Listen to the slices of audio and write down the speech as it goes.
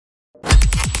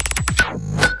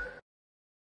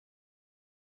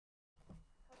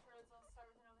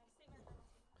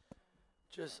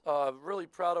Just really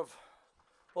proud of,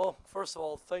 well, first of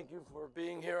all, thank you for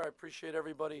being here. I appreciate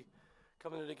everybody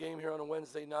coming to the game here on a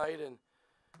Wednesday night, and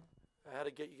I had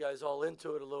to get you guys all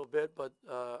into it a little bit, but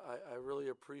I really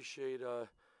appreciate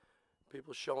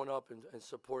people showing up and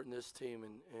supporting this team,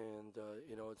 and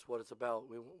you know, it's what it's about.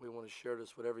 We want to share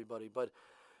this with everybody. But,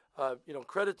 you know,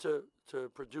 credit to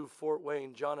Purdue-Fort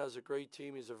Wayne. John has a great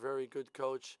team. He's a very good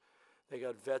coach. They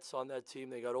got vets on that team.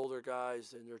 They got older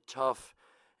guys, and they're tough.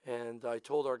 And I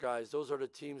told our guys, those are the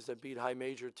teams that beat high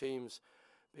major teams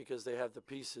because they have the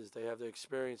pieces, they have the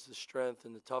experience, the strength,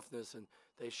 and the toughness, and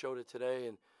they showed it today.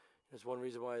 And there's one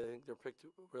reason why I think they're picked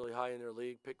really high in their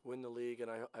league, win the league,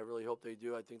 and I really hope they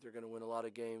do. I think they're going to win a lot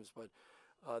of games. But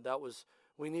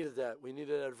we needed that. We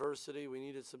needed adversity. We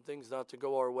needed some things not to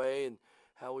go our way, and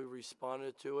how we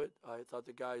responded to it. I thought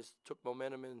the guys took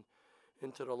momentum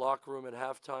into the locker room at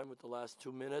halftime with the last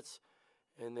 2 minutes.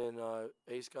 And then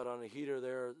Ace got on a heater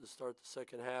there to start the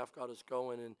second half, got us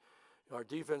going. And our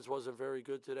defense wasn't very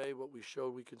good today, but we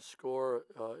showed we could score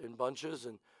in bunches.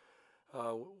 And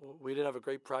we didn't have a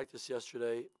great practice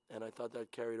yesterday, and I thought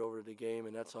that carried over to the game,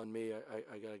 and that's on me.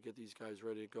 I got to get these guys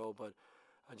ready to go. But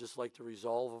I just like the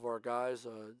resolve of our guys.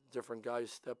 Different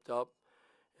guys stepped up,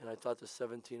 and I thought the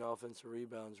 17 offensive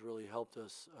rebounds really helped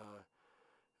us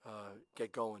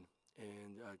get going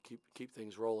and keep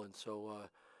things rolling. So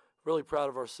really proud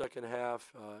of our second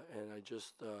half, and I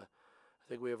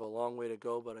think we have a long way to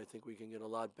go, but I think we can get a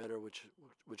lot better, which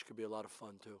could be a lot of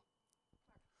fun too.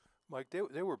 Mike,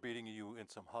 they were beating you in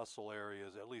some hustle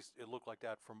areas. At least it looked like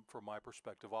that from my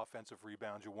perspective. Offensive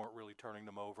rebounds, you weren't really turning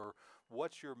them over.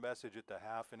 What's your message at the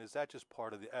half, and is that just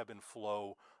part of the ebb and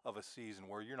flow of a season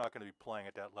where you're not going to be playing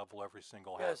at that level every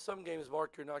single half? Yeah, some games,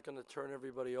 Mark, you're not going to turn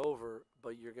everybody over,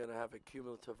 but you're going to have a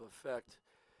cumulative effect.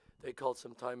 They called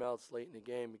some timeouts late in the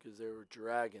game because they were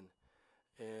dragging,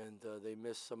 and they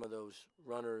missed some of those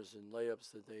runners and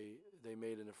layups that they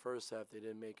made in the first half. They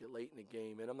didn't make it late in the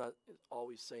game, and I'm not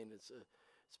always saying it's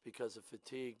because of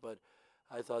fatigue, but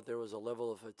I thought there was a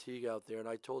level of fatigue out there, and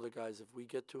I told the guys, if we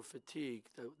get to fatigue,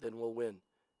 then we'll win.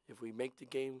 If we make the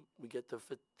game, we get to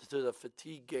the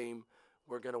fatigue game,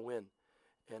 we're going to win.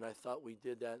 And I thought we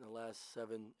did that in the last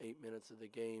 7-8 minutes of the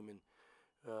game, and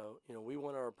you know, we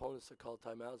want our opponents to call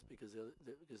timeouts because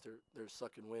they're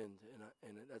sucking wind,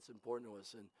 and that's important to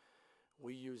us. And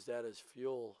we use that as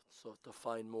fuel to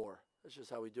find more. That's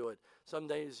just how we do it. Some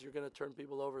days you're going to turn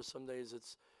people over. Some days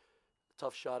it's a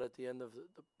tough shot at the end of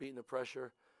beating the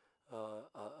pressure,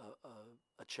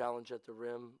 a challenge at the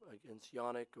rim against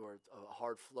Yannick, or a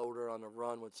hard floater on the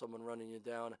run with someone running you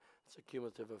down. It's a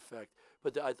cumulative effect.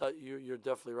 But I thought you're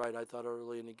definitely right. I thought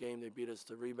early in the game they beat us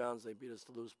to rebounds, they beat us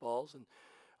to loose balls, and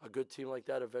a good team like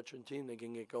that, a veteran team, they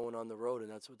can get going on the road,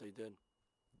 and that's what they did.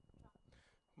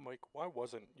 Mike, why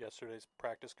wasn't yesterday's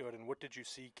practice good, and what did you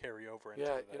see carry over into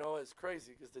that? You know, it's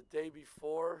crazy because the day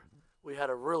before we had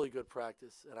a really good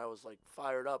practice, and I was like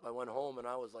fired up. I went home and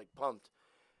I was like pumped.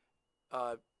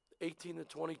 18 to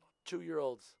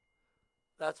 22-year-olds.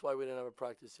 That's why we didn't have a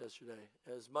practice yesterday.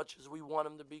 As much as we want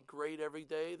them to be great every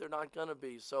day, they're not going to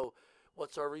be. So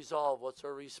what's our resolve? What's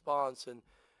our response?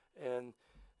 And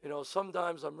you know,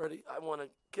 sometimes I'm ready. I want to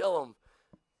kill them,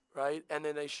 right? And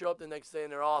then they show up the next day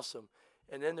and they're awesome.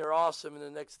 And then they're awesome, and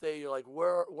the next day you're like,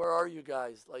 where are you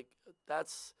guys? Like,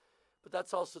 but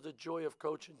that's also the joy of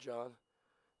coaching, John.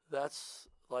 That's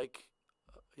like,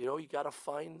 you know, you got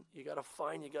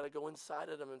to go inside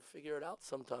of them and figure it out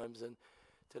sometimes. And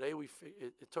today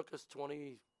it took us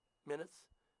 20 minutes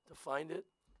to find it.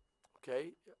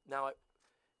 Okay, now it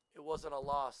wasn't a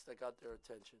loss that got their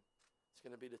attention. It's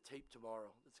going to be the tape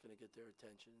tomorrow that's going to get their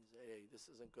attention. Say, hey, this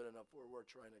isn't good enough where we're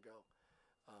trying to go.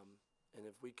 And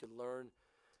if we can learn,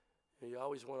 you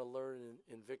always want to learn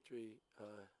in victory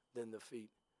than defeat.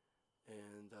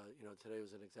 And, you know, today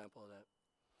was an example of that.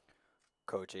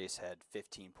 Coach Ace had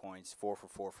 15 points, 4 for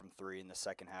 4 from 3 in the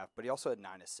second half, but he also had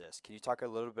 9 assists. Can you talk a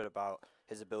little bit about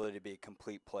his ability to be a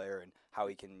complete player and how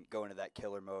he can go into that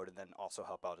killer mode and then also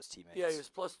help out his teammates? Yeah, he was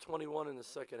plus 21 in the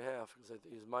second half because I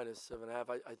think he was minus 7.5.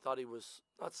 I thought he was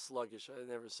not sluggish. I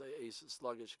never say Ace is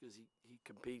sluggish because he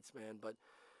competes, man, but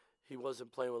he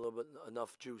wasn't playing with a little bit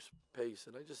enough juice, pace.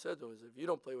 And I just said to him, if you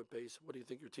don't play with pace, what do you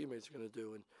think your teammates are going to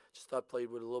do? And just thought played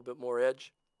with a little bit more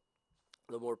edge,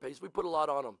 a little more pace. We put a lot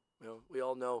on him. You know, we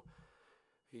all know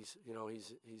he's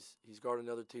guarding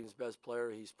another team's best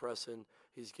player. He's pressing.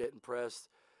 He's getting pressed.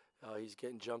 He's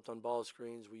getting jumped on ball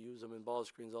screens. We use him in ball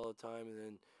screens all the time. And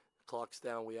then the clock's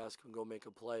down. We ask him to go make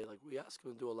a play. Like, we ask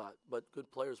him to do a lot. But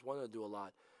good players want to do a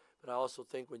lot. But I also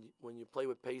think when you play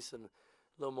with pace and a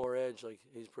little more edge, like,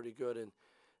 he's pretty good. And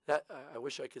that I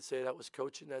wish I could say that was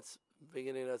coaching. That's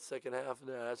beginning of that second half,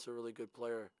 nah, that's a really good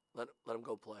player. Let him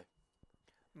go play.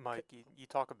 Mike, you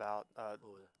talk about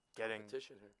getting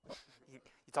Competition here. you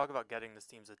talk about getting this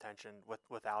team's attention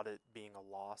without it being a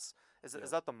loss. Is Yeah.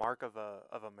 is that the mark of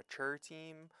a mature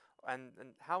team?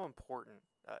 And how important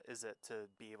is it to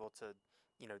be able to,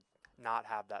 not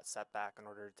have that setback in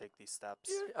order to take these steps?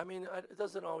 Yeah, I mean, it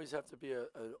doesn't always have to be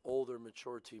an older,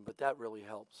 mature team, but that really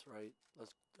helps, right?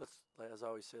 Let's as I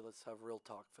always say, let's have real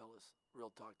talk, fellas.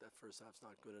 Real talk. That first half's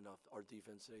not good enough. Our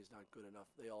defense today is not good enough.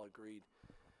 They all agreed.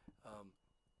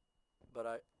 But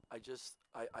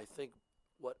I think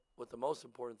what the most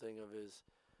important thing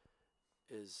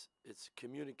is it's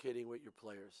communicating with your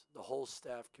players. The whole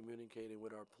staff communicating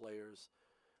with our players,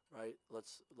 right?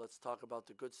 Let's talk about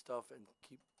the good stuff and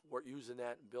keep using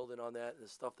that and building on that. And the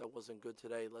stuff that wasn't good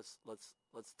today, let's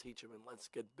teach them and let's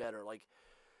get better. Like,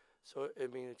 so I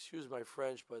mean, excuse my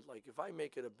French, but like if I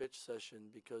make it a bitch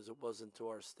session because it wasn't to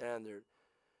our standard,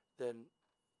 then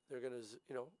they're gonna,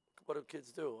 what do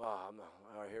kids do? All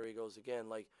right, here he goes again.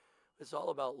 Like, it's all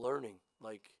about learning.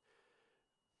 Like,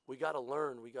 we got to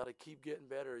learn. We got to keep getting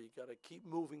better. You got to keep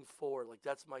moving forward. Like,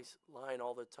 that's my line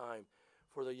all the time.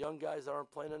 For the young guys that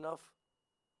aren't playing enough,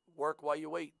 work while you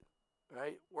wait,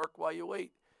 right? Work while you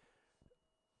wait.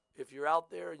 If you're out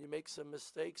there and you make some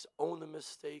mistakes, own the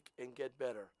mistake and get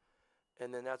better.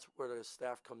 And then that's where the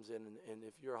staff comes in. And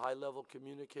if you're high-level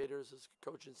communicators as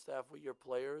coaching staff with your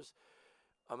players,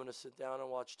 I'm going to sit down and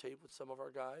watch tape with some of our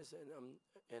guys,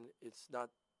 and it's not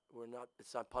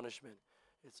punishment.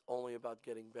 It's only about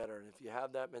getting better. And if you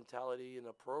have that mentality in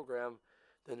a program,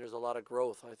 then there's a lot of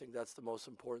growth. I think that's the most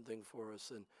important thing for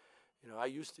us. And I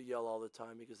used to yell all the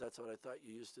time because that's what I thought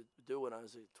you used to do when I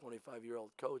was a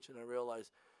 25-year-old coach, and I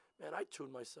realized, man, I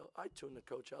tuned the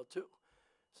coach out too.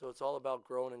 So it's all about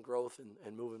growing and growth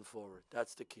and moving forward.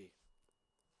 That's the key.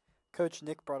 Coach,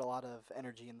 Nick brought a lot of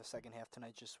energy in the second half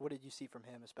tonight. Just what did you see from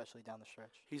him, especially down the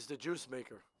stretch? He's the juice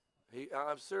maker.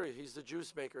 I'm serious. He's the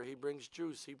juice maker. He brings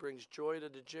juice. He brings joy to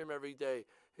the gym every day.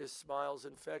 His smile's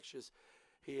infectious.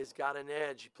 He has got an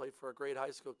edge. He played for a great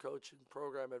high school coach and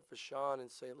program at Vashon in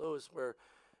St. Louis where,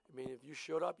 I mean, if you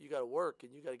showed up, you got to work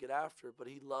and you got to get after it. But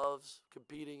he loves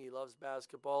competing. He loves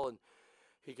basketball. And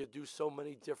he could do so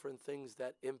many different things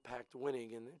that impact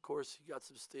winning. And, of course, he got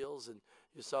some steals, and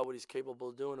you saw what he's capable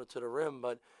of doing to the rim.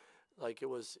 But, like, he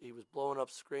was blowing up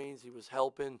screens. He was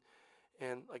helping.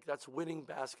 And, like, that's winning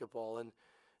basketball. And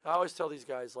I always tell these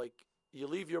guys, like, you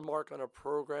leave your mark on a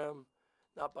program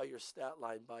not by your stat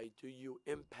line, by do you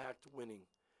impact winning?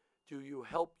 Do you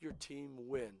help your team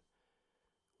win?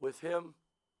 With him,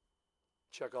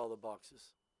 check all the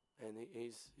boxes. And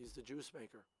he's the juice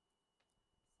maker.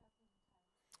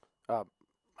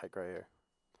 Mike right here.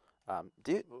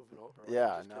 Do you? Moving over.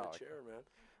 Yeah, Just no. get a chair,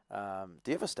 man.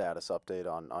 Do you have a status update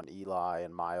on Eli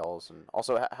and Miles, and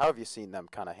also how have you seen them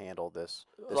kind of handle this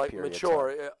Like period?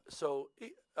 mature. So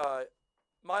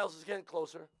Miles is getting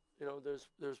closer.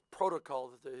 There's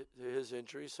protocol to his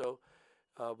injury. So,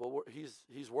 but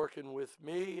he's working with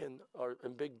me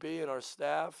and Big B and our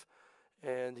staff,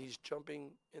 and he's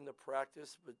jumping into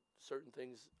practice, but certain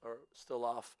things are still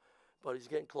off. But he's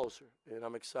getting closer, and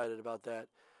I'm excited about that.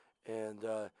 And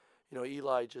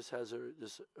Eli just has a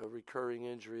recurring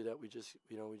injury that we just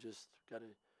got to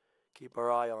keep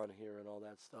our eye on here and all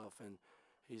that stuff. And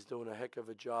he's doing a heck of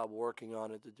a job working on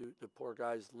it. The poor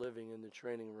guy's living in the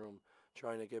training room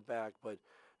trying to get back. But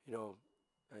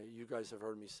you guys have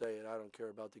heard me say it. I don't care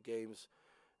about the games.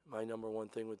 My number one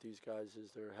thing with these guys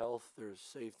is their health, their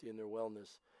safety, and their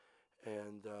wellness.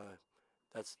 And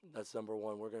that's number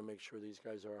one. We're going to make sure these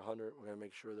guys are 100. We're going to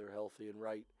make sure they're healthy and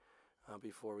right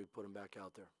before we put them back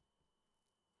out there.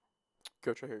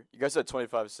 Coach, right here. You guys had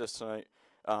 25 assists tonight.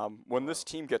 When this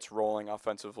team gets rolling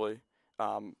offensively,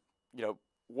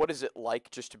 what is it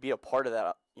like just to be a part of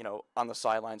that, on the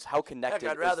sidelines? How connected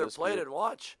Heck, I'd rather is this play group? than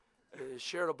watch.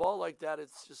 Share the ball like that,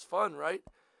 it's just fun, right?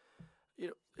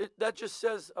 That just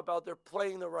says about they're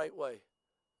playing the right way,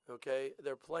 okay?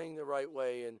 They're playing the right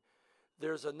way, and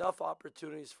there's enough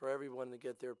opportunities for everyone to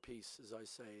get their piece, as I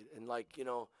say. And,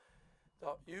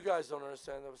 you guys don't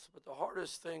understand this, but the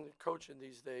hardest thing coaching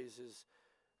these days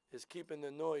is keeping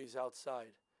the noise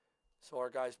outside so our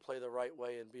guys play the right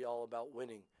way and be all about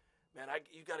winning. Man,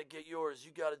 you got to get yours.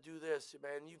 You got to do this,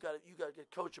 man. You got to get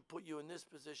coach to put you in this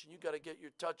position. You got to get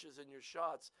your touches and your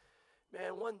shots.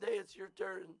 Man, one day it's your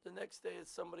turn. The next day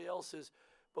it's somebody else's.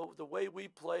 But the way we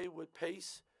play with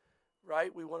pace,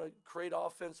 right? We want to create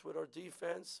offense with our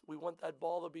defense. We want that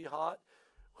ball to be hot.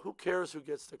 Who cares who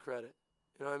gets the credit?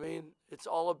 You know what I mean? It's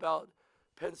all about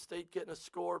Penn State getting a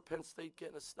score, Penn State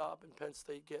getting a stop, and Penn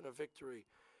State getting a victory.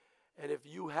 And if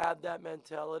you have that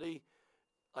mentality,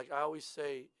 like I always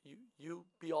say, you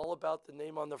be all about the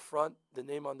name on the front, the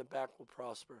name on the back will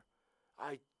prosper.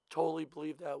 I totally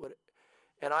believe that would,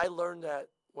 and I learned that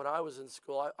when I was in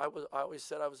school. I always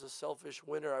said I was a selfish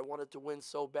winner. I wanted to win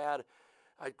so bad.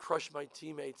 I'd crush my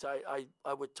teammates.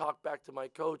 I would talk back to my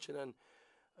coach, and then,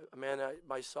 man,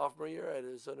 my sophomore year, it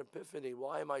was an epiphany.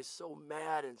 Why am I so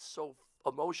mad and so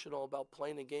emotional about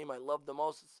playing a game I love the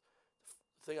most? It's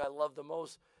the thing I love the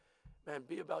most. Man,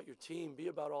 be about your team. Be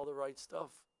about all the right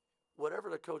stuff. Whatever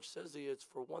the coach says to you, it's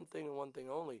for one thing and one thing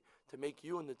only, to make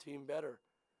you and the team better.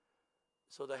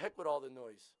 So the heck with all the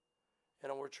noise.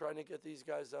 And we're trying to get these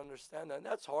guys to understand that. And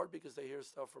that's hard because they hear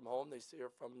stuff from home. They hear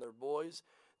from their boys.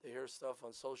 They hear stuff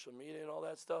on social media and all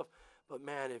that stuff. But,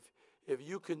 man, if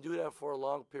you can do that for a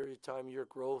long period of time, your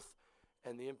growth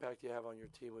and the impact you have on your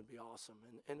team would be awesome.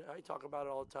 And I talk about it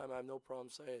all the time. I have no problem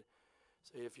saying it.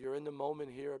 Say, if you're in the moment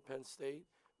here at Penn State,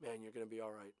 man, you're going to be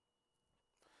all right.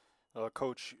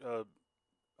 Coach,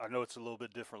 I know it's a little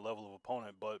bit different level of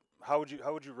opponent, but how would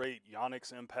you rate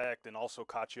Yannick's impact and also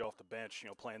Kachi off the bench?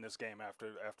 Playing this game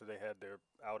after they had their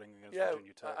outing against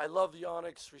Virginia Tech. I love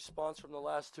Yannick's response from the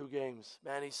last two games.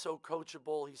 Man, he's so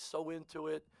coachable. He's so into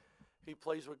it. He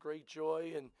plays with great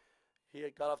joy, and he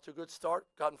had got off to a good start.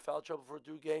 Got in foul trouble for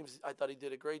 2 games. I thought he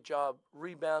did a great job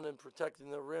rebounding, protecting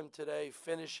the rim today,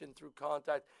 finishing through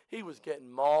contact. He was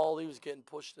getting mauled. He was getting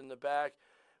pushed in the back,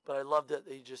 but I loved that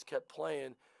he just kept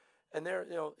playing. And there,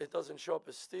 it doesn't show up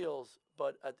as steals,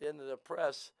 but at the end of the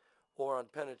press or on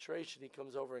penetration, he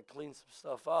comes over and cleans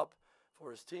some stuff up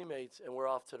for his teammates, and we're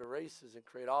off to the races and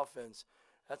create offense.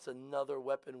 That's another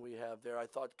weapon we have there. I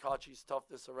thought Kachi's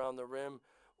toughness around the rim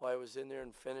while I was in there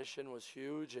and finishing was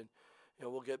huge, and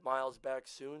we'll get Miles back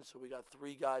soon. So we got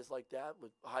 3 guys like that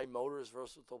with high motors,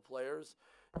 versatile players.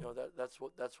 That's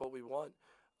what we want.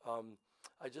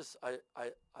 I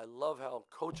love how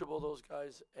coachable those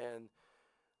guys, and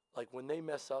like when they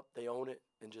mess up, they own it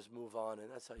and just move on, and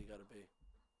that's how you got to be.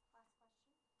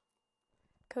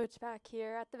 Coach, back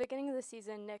here. At the beginning of the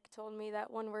season, Nick told me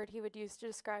that one word he would use to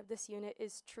describe this unit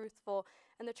is truthful,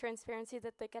 and the transparency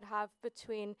that they could have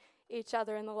between each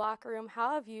other in the locker room.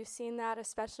 How have you seen that,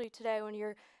 especially today when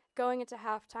you're going into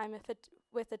halftime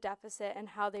with a deficit, and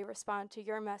how they respond to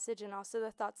your message and also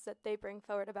the thoughts that they bring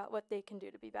forward about what they can do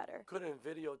to be better? Couldn't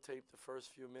videotape the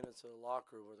first few minutes of the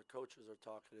locker room where the coaches are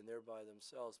talking and they're by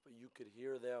themselves, but you could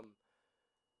hear them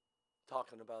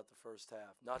talking about the first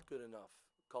half. Not good enough.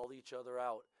 Called each other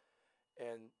out.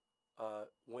 And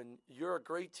when you're a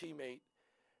great teammate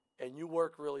and you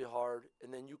work really hard,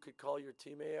 and then you could call your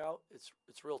teammate out, it's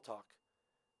real talk.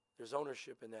 There's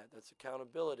ownership in that. That's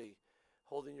accountability.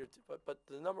 Holding your but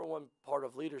the number one part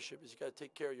of leadership is you got to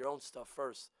take care of your own stuff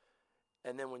first,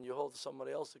 and then when you hold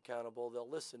somebody else accountable, they'll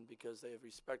listen because they have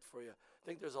respect for you. I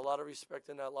think there's a lot of respect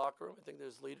in that locker room. I think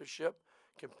there's leadership,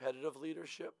 competitive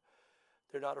leadership.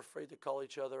 They're not afraid to call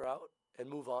each other out and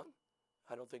move on.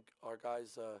 I don't think our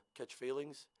guys catch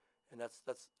feelings, and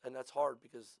that's hard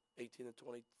because 18 and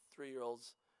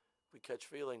 23-year-olds, we catch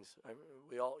feelings.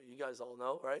 You guys all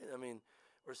know, right? I mean,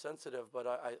 we're sensitive, but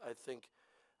I think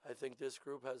this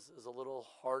group is a little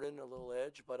hardened, a little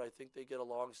edge, but I think they get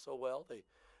along so well.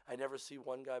 I never see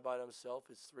one guy by himself.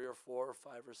 It's 3 or 4 or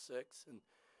 5 or 6,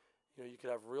 and you could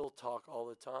have real talk all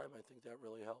the time. I think that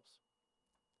really helps.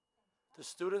 The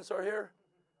students are here?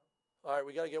 All right,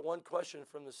 we got to get one question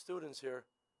from the students here.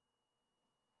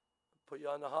 Put you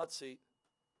on the hot seat.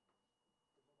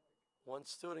 One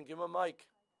student, give him a mic.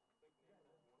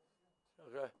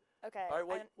 Okay. Okay. All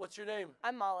right, what's your name?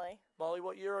 I'm Molly. Molly,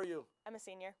 what year are you? I'm a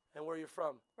senior. And where are you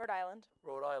from? Rhode Island.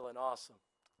 Rhode Island, awesome.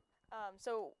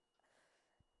 So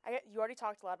you already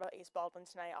talked a lot about Ace Baldwin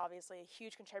tonight, obviously a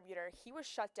huge contributor. He was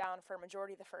shut down for a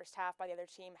majority of the first half by the other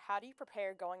team. How do you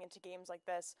prepare going into games like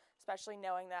this, especially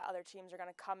knowing that other teams are going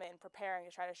to come in preparing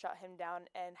to try to shut him down,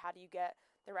 and how do you get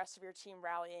the rest of your team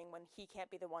rallying when he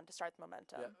can't be the one to start the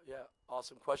momentum? Yeah,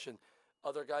 awesome question.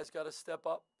 Other guys got to step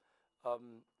up.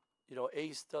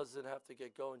 Ace doesn't have to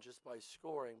get going just by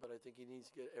scoring, but I think he needs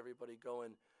to get everybody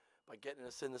going by getting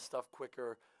us in the stuff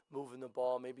quicker, moving the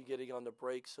ball, maybe getting on the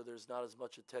break so there's not as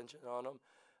much attention on them.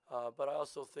 But I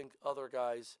also think other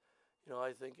guys,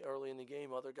 I think early in the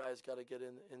game, other guys got to get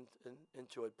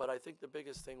into it. But I think the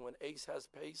biggest thing, when Ace has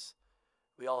pace,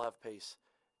 we all have pace,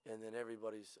 and then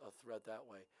everybody's a threat that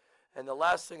way. And the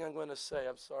last thing I'm going to say,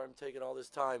 I'm sorry I'm taking all this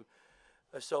time.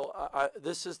 So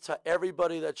this is to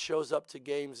everybody that shows up to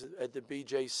games at the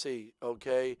BJC,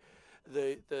 okay?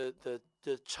 The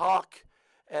talk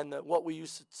and what we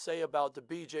used to say about the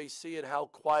BJC and how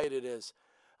quiet it is.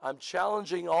 I'm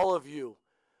challenging all of you,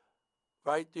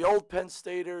 right? The old Penn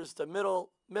Staters, the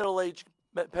middle-aged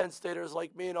Penn Staters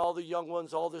like me and all the young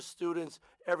ones, all the students,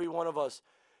 every one of us.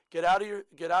 Get out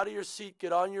of your seat,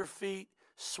 get on your feet,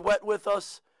 sweat with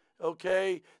us,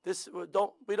 okay?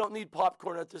 We don't need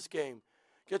popcorn at this game.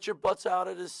 Get your butts out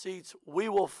of the seats. We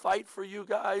will fight for you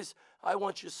guys. I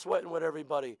want you sweating with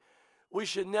everybody. We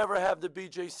should never have the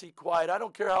BJC quiet. I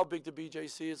don't care how big the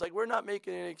BJC is. Like, we're not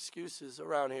making any excuses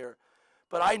around here.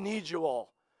 But I need you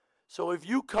all. So if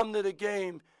you come to the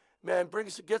game, man,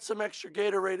 get some extra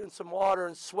Gatorade and some water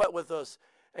and sweat with us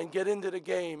and get into the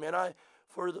game. And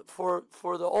for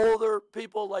the older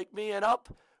people like me and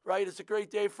up, right, it's a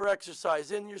great day for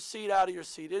exercise. In your seat, out of your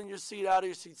seat. In your seat, out of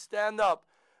your seat. Stand up.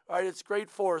 All right, it's great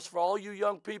for us. For all you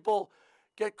young people,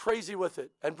 get crazy with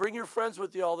it. And bring your friends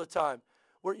with you all the time.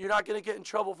 You're not going to get in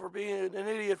trouble for being an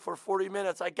idiot for 40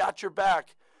 minutes. I got your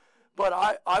back. But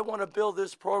I want to build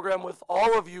this program with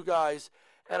all of you guys,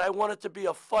 and I want it to be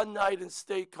a fun night in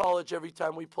State College every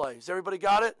time we play. Has everybody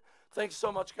got it? Thanks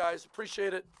so much, guys.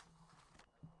 Appreciate it.